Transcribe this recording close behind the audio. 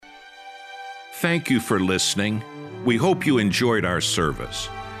Thank you for listening. We hope you enjoyed our service.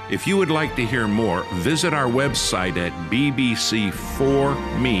 If you would like to hear more, visit our website at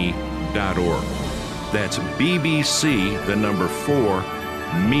bbc4me.org. That's bbc, the number 4,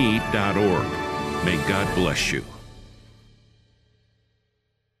 me.org. May God bless you.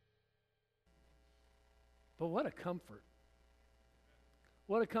 But what a comfort.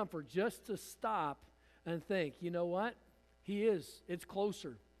 What a comfort just to stop and think, you know what? He is. It's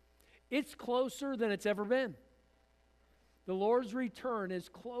closer. It's closer than it's ever been. The Lord's return is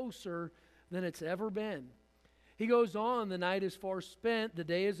closer than it's ever been. He goes on, the night is far spent, the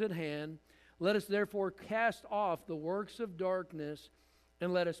day is at hand. Let us therefore cast off the works of darkness,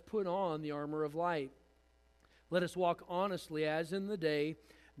 and let us put on the armor of light. Let us walk honestly as in the day,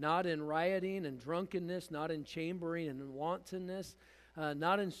 not in rioting and drunkenness, not in chambering and in wantonness,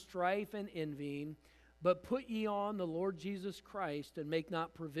 not in strife and envying, but put ye on the Lord Jesus Christ, and make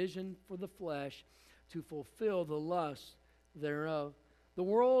not provision for the flesh to fulfill the lust thereof. The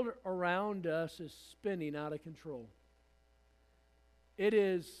world around us is spinning out of control. It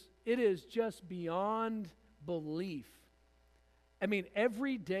is just beyond belief. I mean,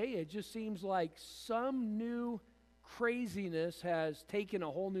 every day it just seems like some new craziness has taken a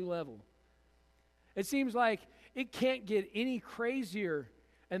whole new level. It seems like it can't get any crazier,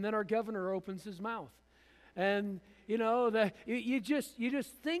 and then our governor opens his mouth. And you know, you just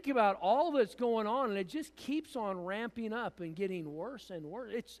think about all that's going on, and it just keeps on ramping up and getting worse and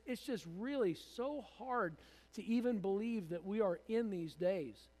worse. It's just really so hard to even believe that we are in these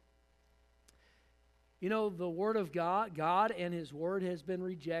days. You know, the Word of God and His Word has been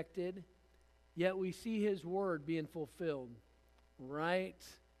rejected, yet we see His Word being fulfilled right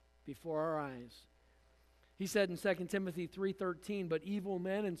before our eyes. He said in 2 Timothy 3:13, but evil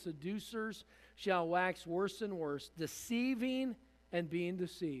men and seducers shall wax worse and worse, deceiving and being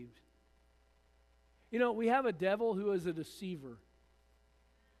deceived. You know, we have a devil who is a deceiver.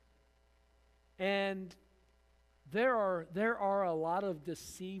 And there are a lot of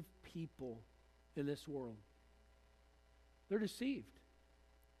deceived people in this world. They're deceived.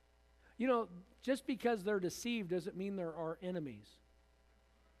 You know, just because they're deceived doesn't mean they're our enemies.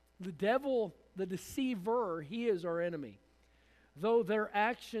 The devil, the deceiver, he is our enemy. Though their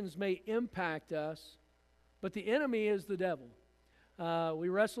actions may impact us, but the enemy is the devil. We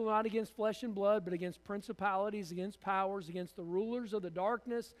wrestle not against flesh and blood, but against principalities, against powers, against the rulers of the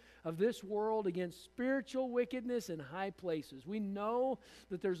darkness of this world, against spiritual wickedness in high places. We know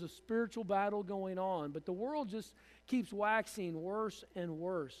that there's a spiritual battle going on, but the world just keeps waxing worse and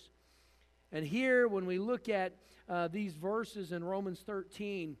worse. And here, when we look at these verses in Romans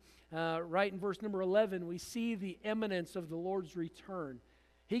 13, right in verse number 11, we see the imminence of the Lord's return.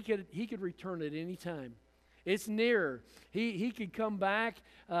 He could return at any time. It's nearer. He could come back.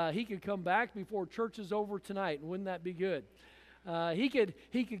 He could come back before church is over tonight, and wouldn't that be good? He could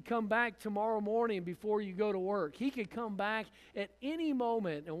come back tomorrow morning before you go to work. He could come back at any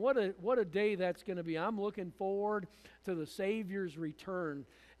moment, and what a day that's going to be. I'm looking forward to the Savior's return,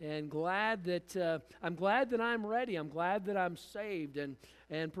 and I'm glad that I'm ready. I'm glad that I'm saved and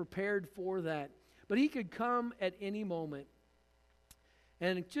prepared for that. But He could come at any moment.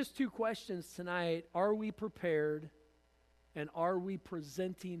 And just two questions tonight. Are we prepared, and are we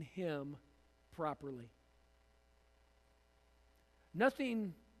presenting Him properly?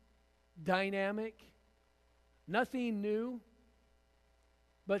 Nothing dynamic, nothing new.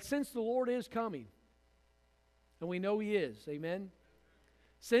 But since the Lord is coming, and we know He is, amen?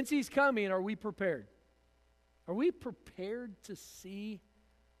 Since He's coming, are we prepared? Are we prepared to see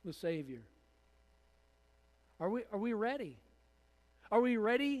the Savior? Are we ready? Are we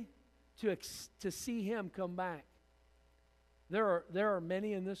ready to see Him come back? There are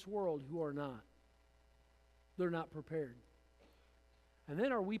many in this world who are not. They're not prepared. And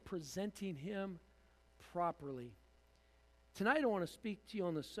then are we presenting Him properly? Tonight I want to speak to you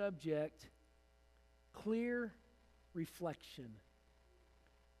on the subject, clear reflection.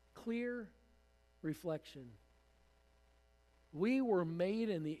 Clear reflection. We were made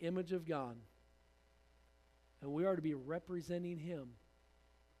in the image of God, and we are to be representing Him.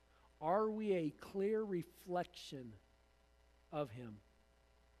 Are we a clear reflection of Him?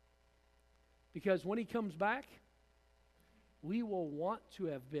 Because when He comes back, we will want to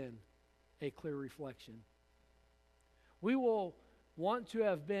have been a clear reflection. We will want to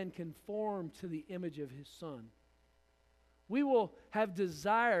have been conformed to the image of His Son. We will have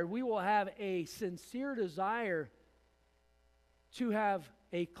desired, we will have a sincere desire to have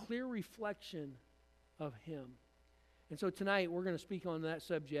a clear reflection of Him. And so tonight we're going to speak on that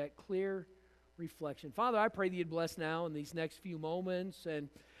subject, clear reflection. Father, I pray that You'd bless now in these next few moments and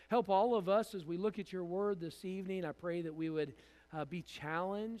Help all of us as we look at your word this evening. I pray that we would be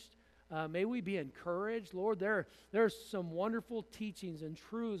challenged. May we be encouraged. Lord, there's some wonderful teachings and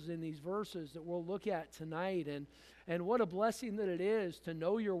truths in these verses that we'll look at tonight. And what a blessing that it is to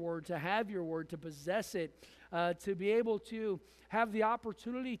know your word, to have your word, to possess it, to be able to have the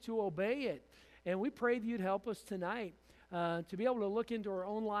opportunity to obey it. And we pray that you'd help us tonight to be able to look into our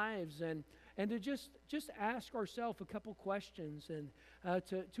own lives and to just ask ourselves a couple questions and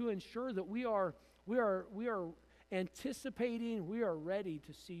to ensure that we are anticipating, we are ready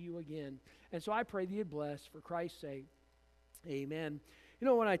to see you again. And so I pray that you'd bless for Christ's sake. Amen. You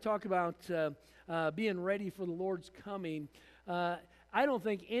know, when I talk about being ready for the Lord's coming, I don't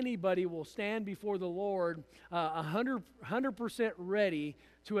think anybody will stand before the Lord 100% ready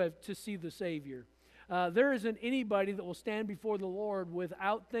to see the Savior. There isn't anybody that will stand before the Lord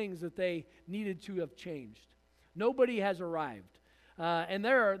without things that they needed to have changed. Nobody has arrived. And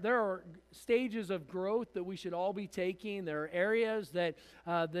there are stages of growth that we should all be taking. There are areas that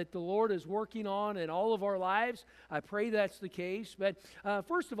the Lord is working on in all of our lives. I pray that's the case. But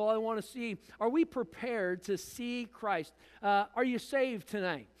first of all, I want to see, are we prepared to see Christ? Are you saved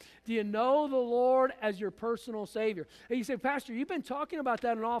tonight? Do you know the Lord as your personal Savior? And you say, Pastor, you've been talking about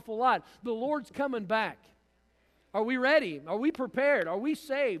that an awful lot. The Lord's coming back. Are we ready? Are we prepared? Are we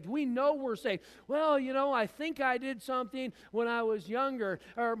saved? We know we're saved. Well, you know, I think I did something when I was younger,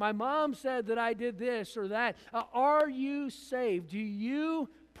 or my mom said that I did this or that. Are you saved? Do you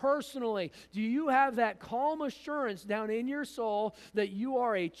personally, do you have that calm assurance down in your soul that you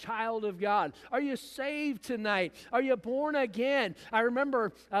are a child of God? Are you saved tonight? Are you born again? I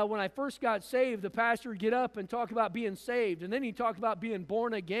remember when I first got saved, the pastor would get up and talk about being saved, and then he'd talk about being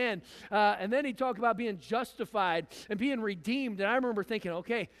born again, and then he'd talk about being justified and being redeemed. And I remember thinking,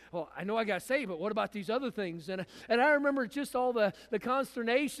 okay, well, I know I got saved, but what about these other things? And I remember just all the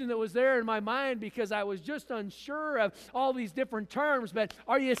consternation that was there in my mind because I was just unsure of all these different terms. But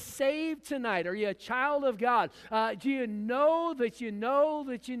are you saved tonight? Are you a child of God? Do you know that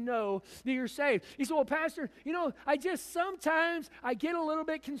you're saved? You say, well, Pastor, you know, sometimes I get a little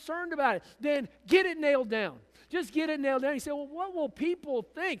bit concerned about it. Then get it nailed down. Just get it nailed down. You say, well, what will people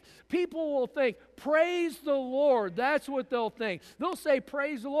think? People will think, praise the Lord. That's what they'll think. They'll say,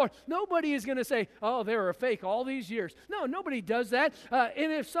 praise the Lord. Nobody is going to say, oh, they were a fake all these years. No, nobody does that.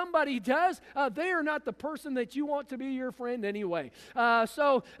 And if somebody does, they are not the person that you want to be your friend anyway.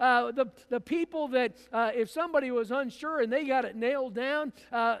 So the people that, if somebody was unsure and they got it nailed down,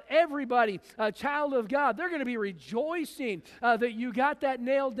 everybody, a child of God, they're going to be rejoicing that you got that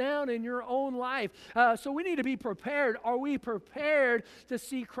nailed down in your own life. So we need to be prepared. Are we prepared to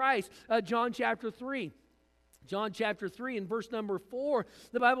see Christ? John chapter 3. John chapter 3 and verse number 4,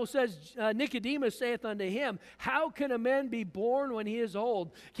 the Bible says, Nicodemus saith unto him, how can a man be born when he is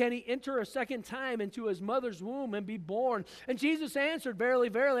old? Can he enter a second time into his mother's womb and be born? And Jesus answered, verily,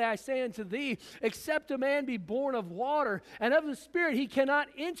 verily, I say unto thee, except a man be born of water and of the Spirit, he cannot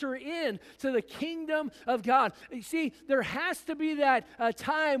enter into the kingdom of God. You see, there has to be that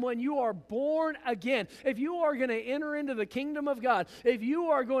time when you are born again. If you are going to enter into the kingdom of God, if you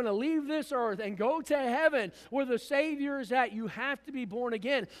are going to leave this earth and go to heaven, where the Savior is at, you have to be born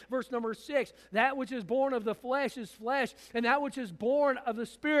again. Verse number 6, that which is born of the flesh is flesh, and that which is born of the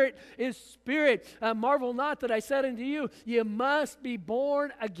Spirit is spirit. Marvel not that I said unto you, you must be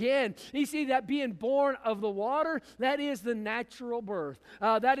born again. You see, that being born of the water, that is the natural birth.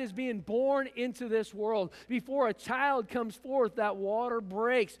 That is being born into this world. Before a child comes forth, that water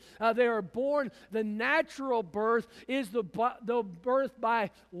breaks. They are born. The natural birth is the birth by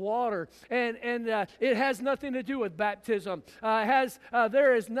water, and it has nothing to do with baptism.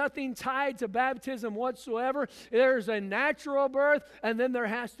 There is nothing tied to baptism whatsoever. There's a natural birth, and then there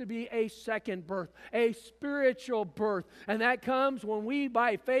has to be a second birth, a spiritual birth. And that comes when we,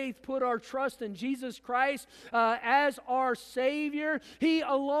 by faith, put our trust in Jesus Christ as our Savior. He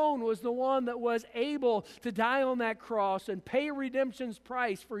alone was the one that was able to die on that cross and pay redemption's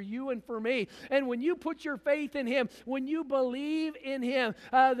price for you and for me. And when you put your faith in Him, when you believe in Him,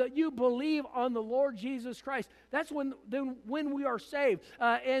 that you believe on the Lord Jesus Christ, that's when we are saved.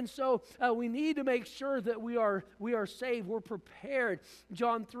 And so we need to make sure that we are saved. We're prepared.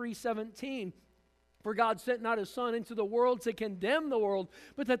 John 3:17. For God sent not his Son into the world to condemn the world,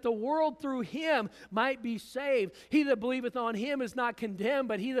 but that the world through him might be saved. He that believeth on him is not condemned,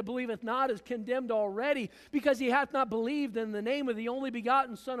 but he that believeth not is condemned already, because he hath not believed in the name of the only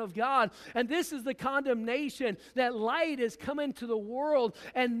begotten Son of God. And this is the condemnation, that light is come into the world,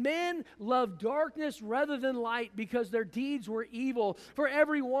 and men love darkness rather than light, because their deeds were evil. For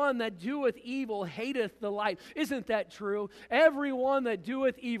every one that doeth evil hateth the light. Isn't that true? Every one that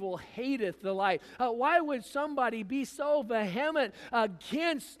doeth evil hateth the light. Why would somebody be so vehement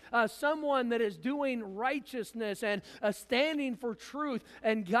against someone that is doing righteousness and standing for truth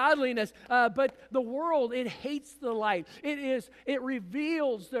and godliness? But the world, it hates the light. It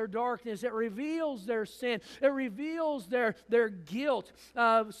reveals their darkness. It reveals their sin. It reveals their guilt.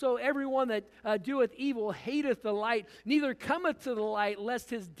 So everyone that doeth evil hateth the light, neither cometh to the light, lest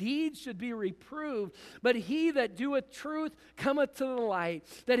his deeds should be reproved. But he that doeth truth cometh to the light,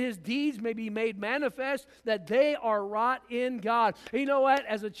 that his deeds may be made manifest, that they are wrought in God. And you know what?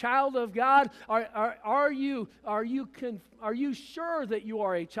 As a child of God, are you sure that you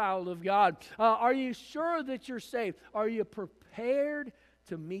are a child of God? Are you sure that you're saved? Are you prepared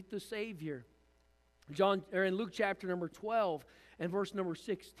to meet the Savior? In Luke chapter number 12 and verse number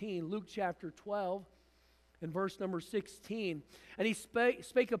 16. Luke chapter 12 and verse number 16. And he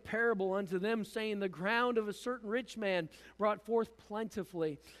spake a parable unto them, saying, the ground of a certain rich man brought forth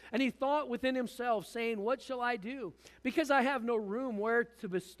plentifully. And he thought within himself, saying, what shall I do? Because I have no room where to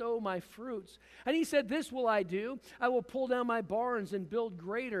bestow my fruits. And he said, this will I do. I will pull down my barns and build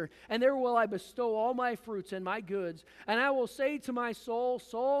greater, and there will I bestow all my fruits and my goods. And I will say to my soul,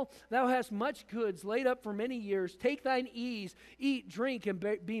 soul, thou hast much goods laid up for many years. Take thine ease, eat, drink, and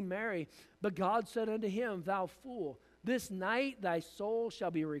be merry. But God said unto him, thou fool, this night thy soul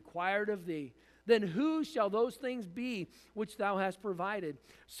shall be required of thee. Then who shall those things be which thou hast provided?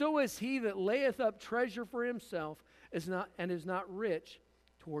 So is he that layeth up treasure for himself and is not rich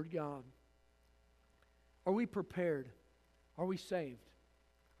toward God. Are we prepared? Are we saved?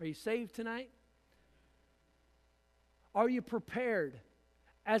 Are you saved tonight? Are you prepared?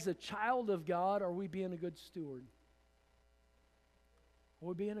 As a child of God, are we being a good steward? Are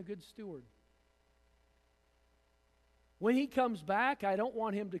we being a good steward? When he comes back, I don't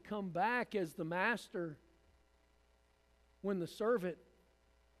want him to come back as the master when the servant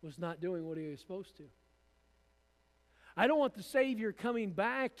was not doing what he was supposed to. I don't want the Savior coming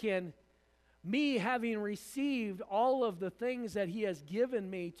back and me having received all of the things that he has given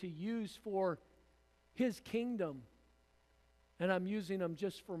me to use for his kingdom, and I'm using them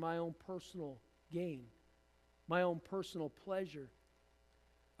just for my own personal gain, my own personal pleasure.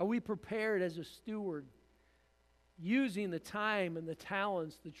 Are we prepared as a steward, using the time and the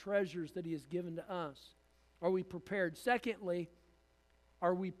talents, the treasures that he has given to us? Are we prepared? Secondly,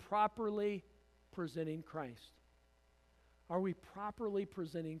 are we properly presenting Christ? Are we properly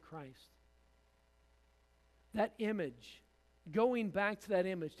presenting Christ? That image, going back to that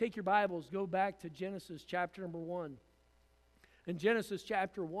image. Take your Bibles, go back to Genesis chapter number 1. In Genesis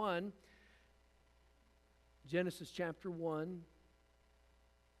chapter 1,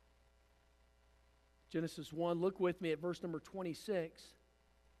 Genesis 1, look with me at verse number 26.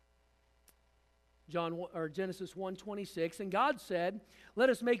 Genesis 1:26, and God said, let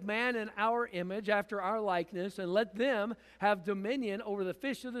us make man in our image, after our likeness, and let them have dominion over the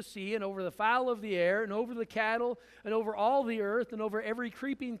fish of the sea, and over the fowl of the air, and over the cattle, and over all the earth, and over every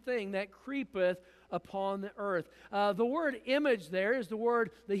creeping thing that creepeth upon the earth. The word image there is the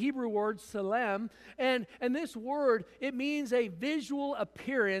Hebrew word tselem, and this word, it means a visual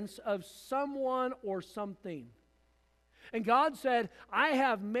appearance of someone or something. And God said, I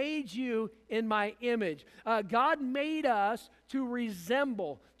have made you in my image. God made us to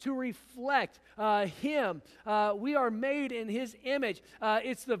resemble, to reflect Him. We are made in His image.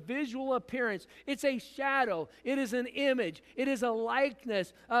 It's the visual appearance. It's a shadow. It is an image. It is a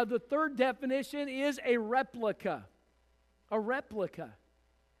likeness. The third definition is a replica. A replica.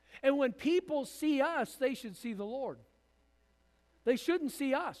 And when people see us, they should see the Lord. They shouldn't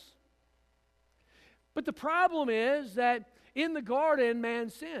see us. But the problem is that in the garden, man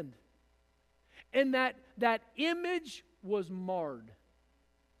sinned. And that image was marred.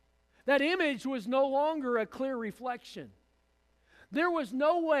 That image was no longer a clear reflection. There was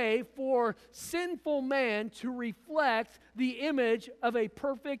no way for sinful man to reflect the image of a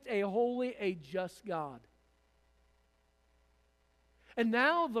perfect, a holy, a just God. And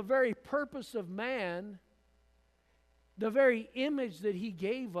now the very purpose of man, the very image that He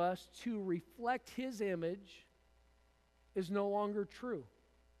gave us to reflect His image, is no longer true.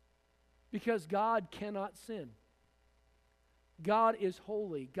 Because God cannot sin. God is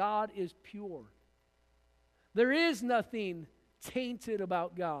holy. God is pure. There is nothing tainted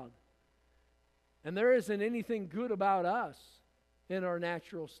about God. And there isn't anything good about us in our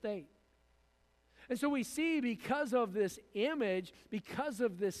natural state. And so we see, because of this image, because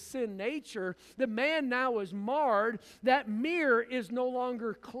of this sin nature, the man now is marred. That mirror is no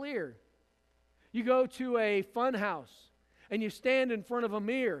longer clear. You go to a fun house and you stand in front of a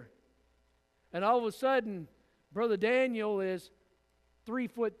mirror, and all of a sudden, Brother Daniel is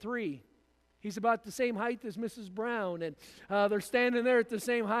 3'3". He's about the same height as Mrs. Brown, and they're standing there at the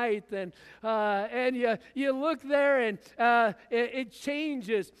same height, and you look there, and it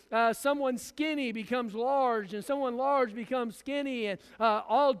changes. Someone skinny becomes large, and someone large becomes skinny, and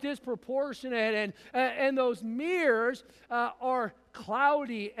all disproportionate, and those mirrors are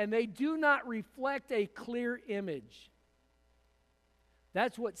cloudy, and they do not reflect a clear image.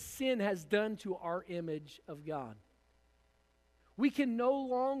 That's what sin has done to our image of God. We can no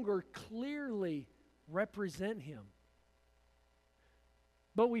longer clearly represent Him.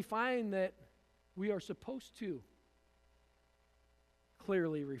 But we find that we are supposed to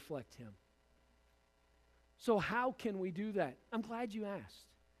clearly reflect Him. So how can we do that? I'm glad you asked.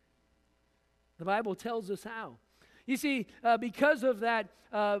 The Bible tells us how. You see, because of that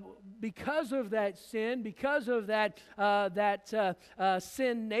sin, because of that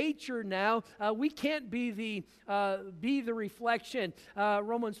sin nature now, we can't be the reflection.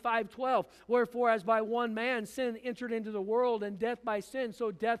 Romans 5:12. Wherefore, as by one man sin entered into the world, and death by sin,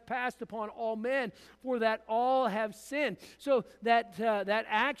 so death passed upon all men, for that all have sinned. So that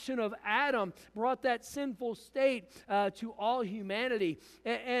action of Adam brought that sinful state to all humanity,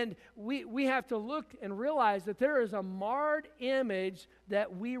 and we have to look and realize that there is a marred image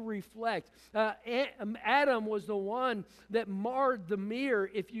that we reflect. Adam was the one that marred the mirror,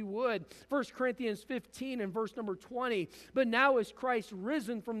 if you would. 1 Corinthians 15 and verse number 20. But now is Christ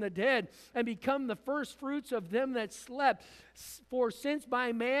risen from the dead and become the first fruits of them that slept. For since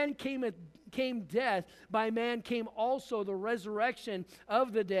by man came death, by man came also the resurrection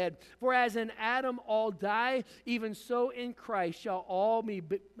of the dead. For as in Adam all die, even so in Christ shall all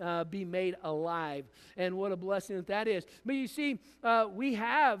be made alive. And what a blessing that is. But you see, we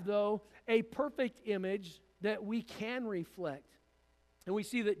have, though, a perfect image that we can reflect. And we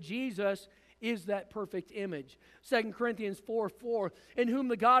see that Jesus is that perfect image. 2 Corinthians 4:4, in whom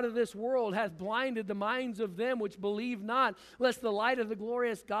the God of this world hath blinded the minds of them which believe not, lest the light of the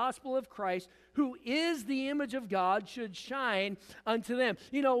glorious gospel of Christ, who is the image of God, should shine unto them.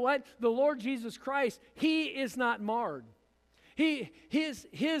 You know what? The Lord Jesus Christ, He is not marred.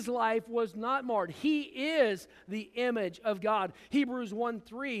 His life was not marred. He is the image of God. Hebrews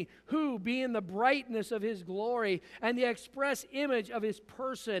 1:3, who being the brightness of His glory and the express image of His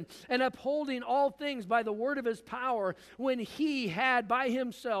person, and upholding all things by the word of His power, when He had by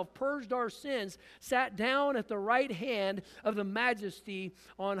Himself purged our sins, sat down at the right hand of the majesty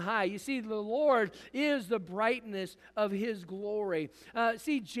on high. You see, the Lord is the brightness of His glory.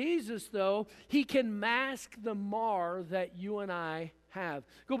 See, Jesus, though, He can mask the mar that you and I have.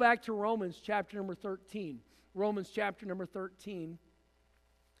 Go back to Romans chapter number 13. Romans chapter number 13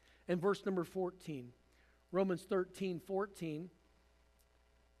 and verse number 14. Romans 13:14.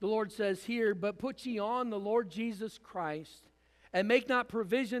 The Lord says here, but put ye on the Lord Jesus Christ, and make not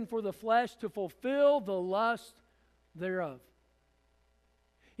provision for the flesh to fulfill the lust thereof.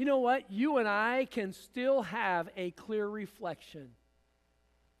 You know what? You and I can still have a clear reflection.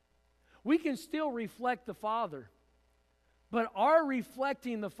 We can still reflect the Father. But our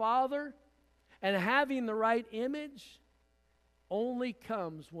reflecting the Father and having the right image only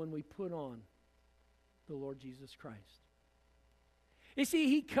comes when we put on the Lord Jesus Christ. You see,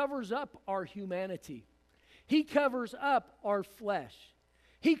 He covers up our humanity. He covers up our flesh.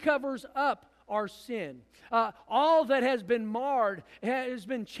 He covers up our sin. All that has been marred has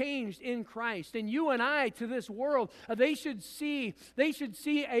been changed in Christ. And you and I, to this world, they should see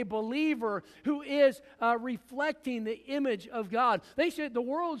a believer who is reflecting the image of God. The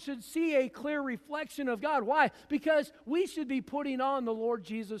world should see a clear reflection of God. Why? Because we should be putting on the Lord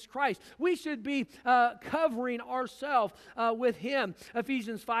Jesus Christ. We should be covering ourselves with Him.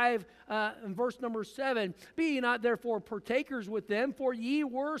 Ephesians 5 and verse number 7, be ye not therefore partakers with them, for ye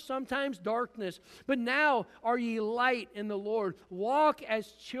were sometimes darkness, but now are ye light in the Lord. Walk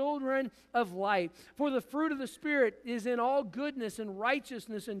as children of light. For the fruit of the Spirit is in all goodness and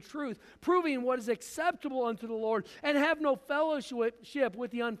righteousness and truth, proving what is acceptable unto the Lord, and have no fellowship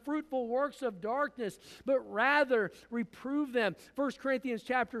with the unfruitful works of darkness, but rather reprove them. 1 Corinthians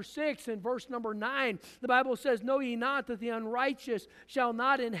chapter 6 and verse number 9, the Bible says, know ye not that the unrighteous shall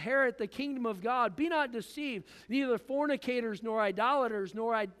not inherit the kingdom of God? Be not deceived, neither fornicators, nor idolaters,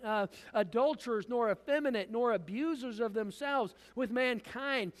 nor adulterers, adulterers, nor effeminate, nor abusers of themselves with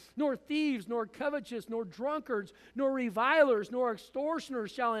mankind, nor thieves, nor covetous, nor drunkards, nor revilers, nor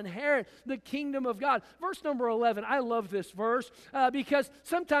extortioners shall inherit the kingdom of God. Verse number 11, I love this verse because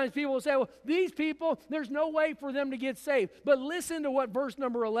sometimes people will say, well, these people, there's no way for them to get saved. But listen to what verse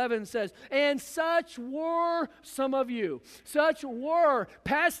number 11 says. And such were some of you. Such were,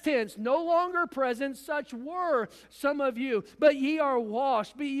 past tense, no longer present, such were some of you. But ye are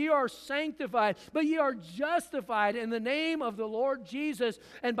washed, but ye are sanctified, but ye are justified in the name of the Lord Jesus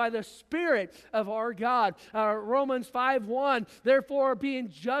and by the Spirit of our God. Romans 5:1, therefore being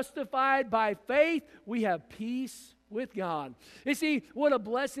justified by faith, we have peace with God. You see, what a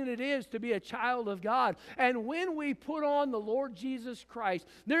blessing it is to be a child of God. And when we put on the Lord Jesus Christ,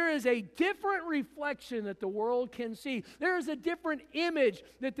 there is a different reflection that the world can see. There is a different image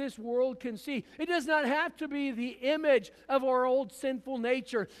that this world can see. It does not have to be the image of our old sinful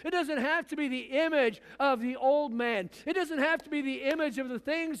nature. It doesn't have to be the image of the old man. It doesn't have to be the image of the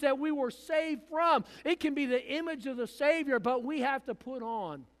things that we were saved from. It can be the image of the Savior, but we have to put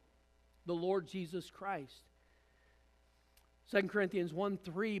on the Lord Jesus Christ. 2 Corinthians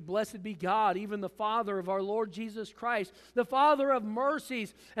 1:3, blessed be God, even the Father of our Lord Jesus Christ, the Father of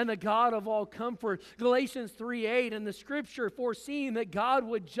mercies and the God of all comfort. Galatians 3:8, and the Scripture foreseeing that God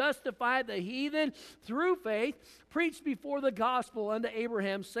would justify the heathen through faith, preached before the gospel unto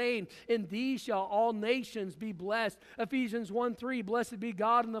Abraham, saying, in these shall all nations be blessed. Ephesians 1:3, blessed be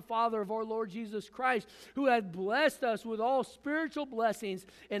God and the Father of our Lord Jesus Christ, who hath blessed us with all spiritual blessings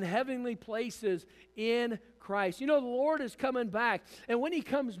in heavenly places in Christ. You know, the Lord is coming back. And when He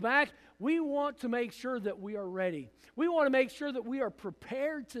comes back, we want to make sure that we are ready. We want to make sure that we are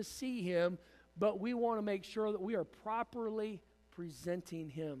prepared to see Him, but we want to make sure that we are properly presenting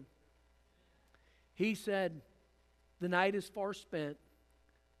Him. He said, the night is far spent,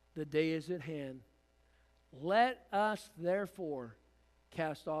 the day is at hand. Let us therefore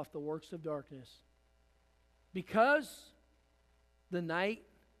cast off the works of darkness, because the night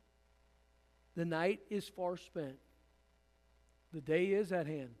is far spent. The day is at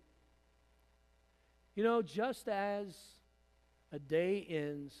hand. You know, just as a day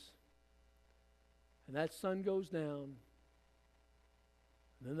ends and that sun goes down,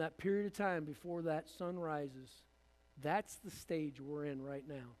 and then that period of time before that sun rises, that's the stage we're in right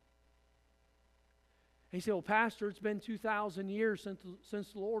now. And you say, well, Pastor, it's been 2,000 years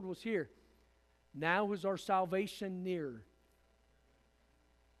since the Lord was here. Now is our salvation near.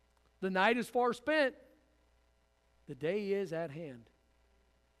 The night is far spent. The day is at hand.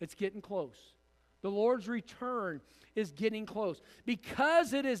 It's getting close. The Lord's return is getting close.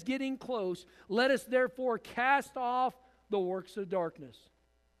 Because it is getting close, let us therefore cast off the works of darkness.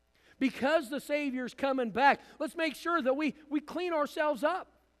 Because the Savior's coming back, let's make sure that we clean ourselves up.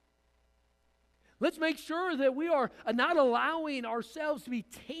 Let's make sure that we are not allowing ourselves to be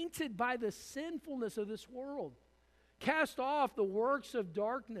tainted by the sinfulness of this world. Cast off the works of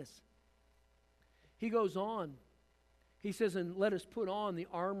darkness. He goes on. He says, and let us put on the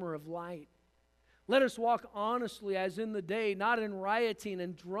armor of light. Let us walk honestly as in the day, not in rioting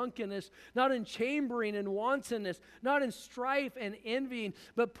and drunkenness, not in chambering and wantonness, not in strife and envying,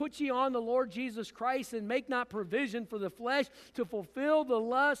 but put ye on the Lord Jesus Christ, and make not provision for the flesh to fulfill the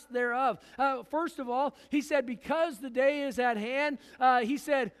lust thereof. First of all, he said, because the day is at hand, he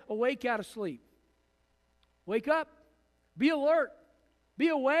said, awake out of sleep. Wake up. Be alert. Be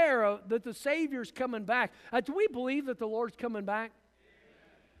aware that the Savior's coming back. Do we believe that the Lord's coming back?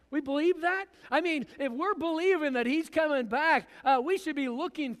 We believe that? I mean, if we're believing that He's coming back, we should be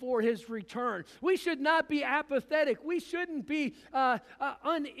looking for His return. We should not be apathetic. We shouldn't be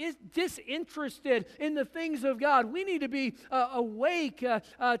disinterested in the things of God. We need to be awake to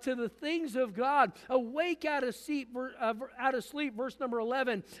the things of God. Awake out of sleep, verse number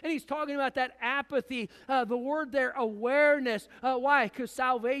 11. And he's talking about that apathy. The word there, awareness. Why? Because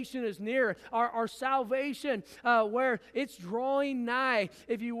salvation is near. Our salvation, where it's drawing nigh,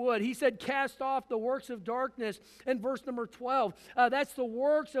 if you would. He said, cast off the works of darkness. And verse number 12, that's the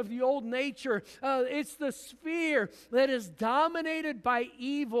works of the old nature. It's the sphere that is dominated by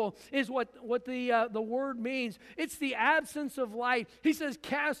evil, is what the word means. It's the absence of light. He says,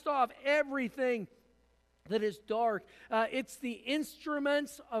 cast off everything that is dark. It's the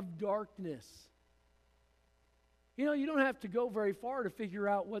instruments of darkness. You know, you don't have to go very far to figure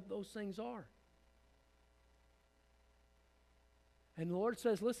out what those things are. And the Lord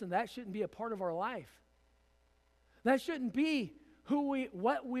says, listen, that shouldn't be a part of our life. That shouldn't be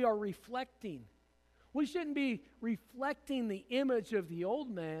what we are reflecting. We shouldn't be reflecting the image of the old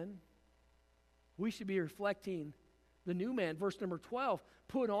man. We should be reflecting the new man. Verse number 12,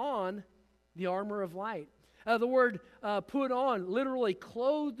 put on the armor of light. The word put on, literally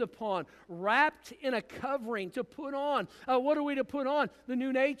clothed upon, wrapped in a covering, to put on. What are we to put on? The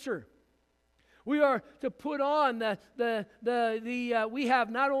new nature. We are to put on we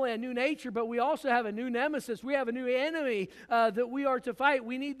have not only a new nature, but we also have a new nemesis. We have a new enemy that we are to fight.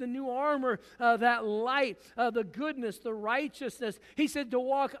 We need the new armor, that light, the goodness, the righteousness. He said to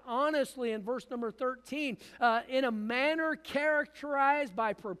walk honestly in verse number 13, in a manner characterized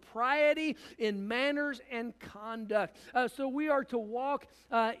by propriety in manners and conduct. So we are to walk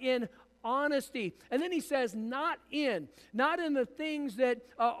in honesty. And then he says, not in the things that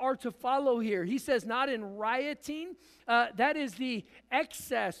are to follow here. He says, not in rioting. That is the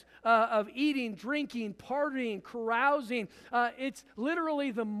excess of eating, drinking, partying, carousing. It's literally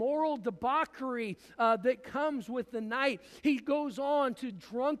the moral debauchery that comes with the night. He goes on to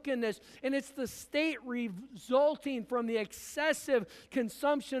drunkenness, and it's the state resulting from the excessive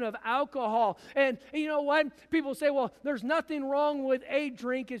consumption of alcohol. And you know what? People say, well, there's nothing wrong with a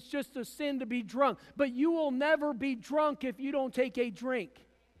drink. It's just a sin to be drunk. But you will never be drunk if you don't take a drink.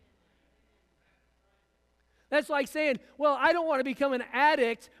 That's like saying, well, I don't want to become an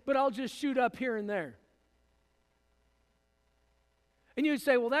addict, but I'll just shoot up here and there. And you would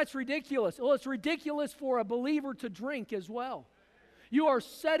say, well, that's ridiculous. Well, it's ridiculous for a believer to drink as well. You are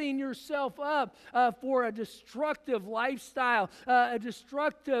setting yourself up for a destructive lifestyle, a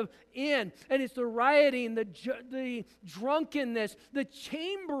destructive end. And it's the rioting, the drunkenness, the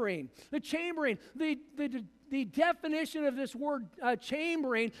chambering. The definition of this word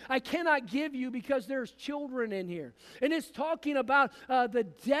chambering, I cannot give you because there's children in here. And it's talking about the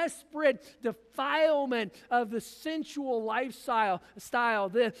desperate defilement of the sensual lifestyle,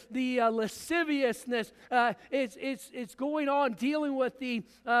 the lasciviousness. It's going on dealing with the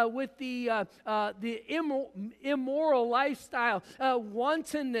immoral lifestyle,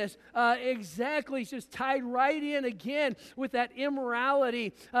 wantonness. Exactly, it's just tied right in again with that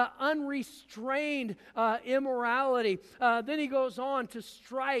immorality, unrestrained immorality. Then he goes on to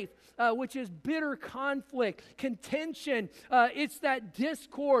strife, which is bitter conflict, contention. It's that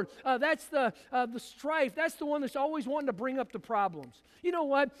discord. That's the strife. That's the one that's always wanting to bring up the problems. You know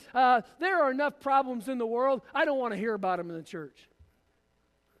what? There are enough problems in the world. I don't want to hear about them in the church.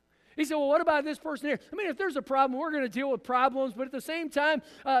 He said, well, what about this person here? I mean, if there's a problem, we're going to deal with problems. But at the same time,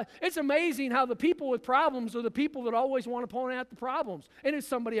 it's amazing how the people with problems are the people that always want to point out the problems. And it's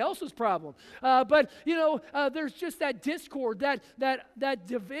somebody else's problem. But, you know, there's just that discord, that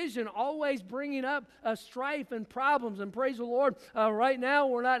division, always bringing up strife and problems. And praise the Lord, right now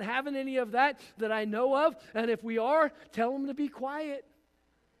we're not having any of that I know of. And if we are, tell them to be quiet.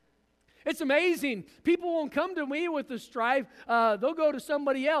 It's amazing. People won't come to me with the strife. They'll go to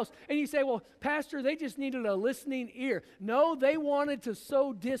somebody else. And you say, well, Pastor, they just needed a listening ear. No, they wanted to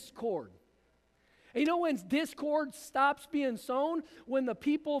sow discord. And you know when discord stops being sown? When the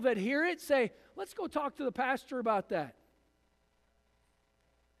people that hear it say, let's go talk to the pastor about that.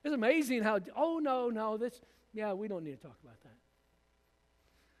 It's amazing how, we don't need to talk about that.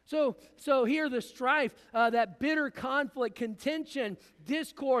 So here the strife, that bitter conflict, contention,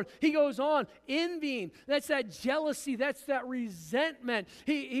 discord. He goes on, envying. That's that jealousy. That's that resentment.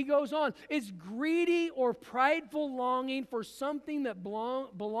 He goes on. It's greedy or prideful longing for something that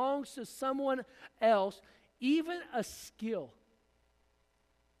belongs to someone else, even a skill.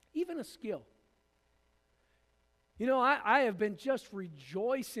 Even a skill. You know, I have been just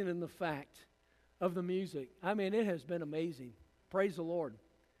rejoicing in the fact of the music. I mean, it has been amazing. Praise the Lord.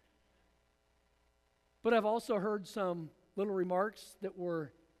 But I've also heard some little remarks that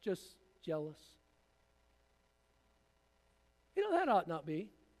were just jealous. You know, that ought not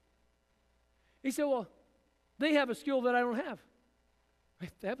be. He said, well, they have a skill that I don't have.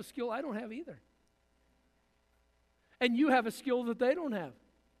 They have a skill I don't have either. And you have a skill that they don't have.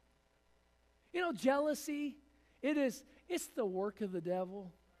 You know, jealousy, it's the work of the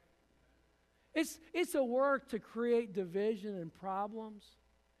devil. It's a work to create division and problems.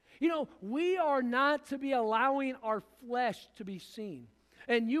 You know, we are not to be allowing our flesh to be seen.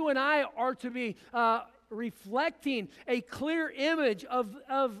 And you and I are to be reflecting a clear image of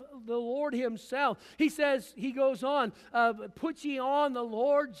the Lord himself. He says, he goes on, put ye on the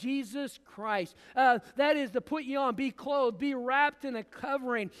Lord Jesus Christ. That is to put ye on, be clothed, be wrapped in a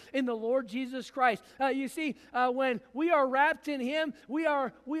covering in the Lord Jesus Christ. You see, when we are wrapped in him, we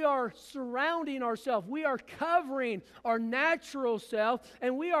are surrounding ourselves. We are covering our natural self,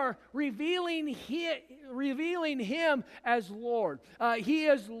 and we are revealing revealing Him as Lord. He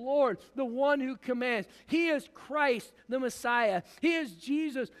is Lord, the one who commands. He is Christ, the Messiah. He is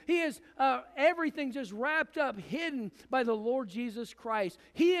Jesus. He is everything just wrapped up, hidden by the Lord Jesus Christ.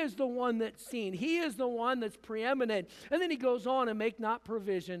 He is the one that's seen. He is the one that's preeminent. And then he goes on and make not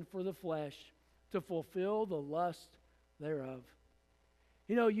provision for the flesh to fulfill the lust thereof.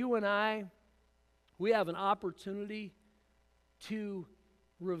 You know, you and I, we have an opportunity to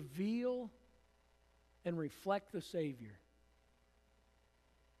reveal and reflect the Savior.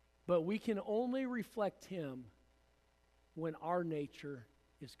 But we can only reflect Him when our nature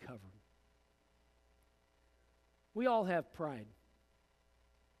is covered. We all have pride.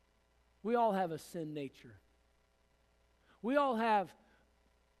 We all have a sin nature. We all have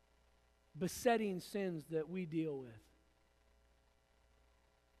besetting sins that we deal with.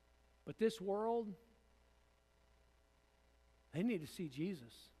 But this world, they need to see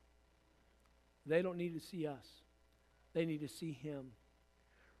Jesus. They don't need to see us. They need to see Him.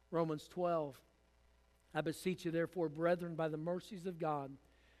 Romans 12, I beseech you therefore, brethren, by the mercies of God,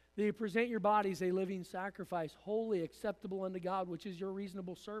 that you present your bodies a living sacrifice, holy, acceptable unto God, which is your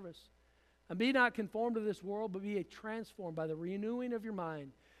reasonable service. And be not conformed to this world, but be ye transformed by the renewing of your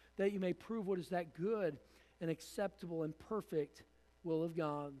mind, that you may prove what is that good and acceptable and perfect will of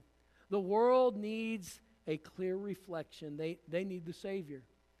God. The world needs a clear reflection. They need the Savior.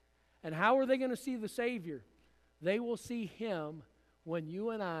 And how are they going to see the Savior? They will see Him when you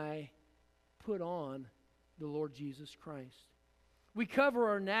and I put on the Lord Jesus Christ. We cover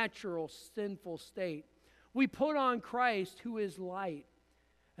our natural sinful state. We put on Christ, who is light.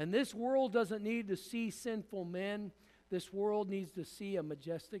 And this world doesn't need to see sinful men. This world needs to see a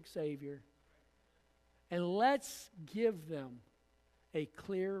majestic Savior. And let's give them a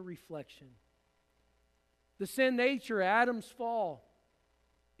clear reflection. The sin nature, Adam's fall,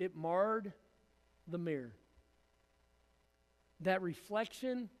 it marred the mirror. That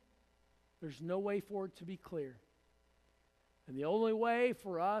reflection, there's no way for it to be clear. And the only way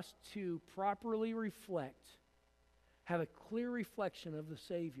for us to properly reflect, have a clear reflection of the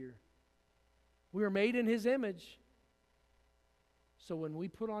Savior, we are made in His image. So when we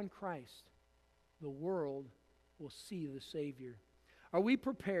put on Christ, the world will see the Savior. Are we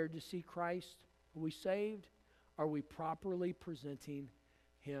prepared to see Christ? Are we saved? Are we properly presenting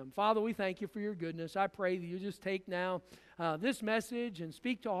Him? Father, we thank you for your goodness. I pray that you just take now this message and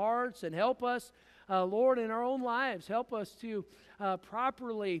speak to hearts and help us, Lord, in our own lives. Help us to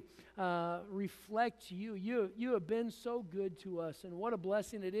properly reflect you. You have been so good to us, and what a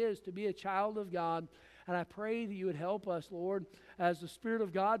blessing it is to be a child of God. And I pray that you would help us, Lord, as the Spirit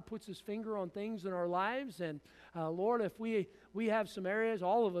of God puts His finger on things in our lives. And Lord, if we have some areas,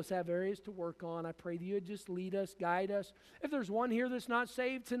 all of us have areas to work on, I pray that you would just lead us, guide us. If there's one here that's not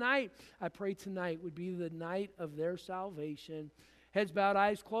saved tonight, I pray tonight would be the night of their salvation. Heads bowed,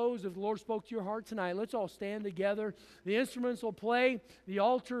 eyes closed. If the Lord spoke to your heart tonight, let's all stand together. The instruments will play. The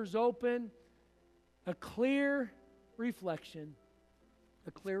altar is open. A clear reflection.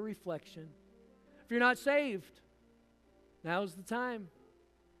 A clear reflection. If you're not saved, now's the time.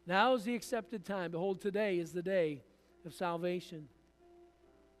 Now is the accepted time. Behold, today is the day of salvation.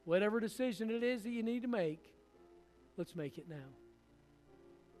 Whatever decision it is that you need to make, let's make it now.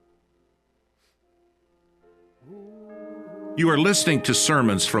 You are listening to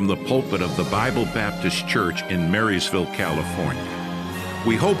sermons from the pulpit of the Bible Baptist Church in Marysville, California.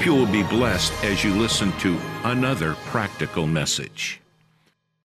 We hope you will be blessed as you listen to another practical message.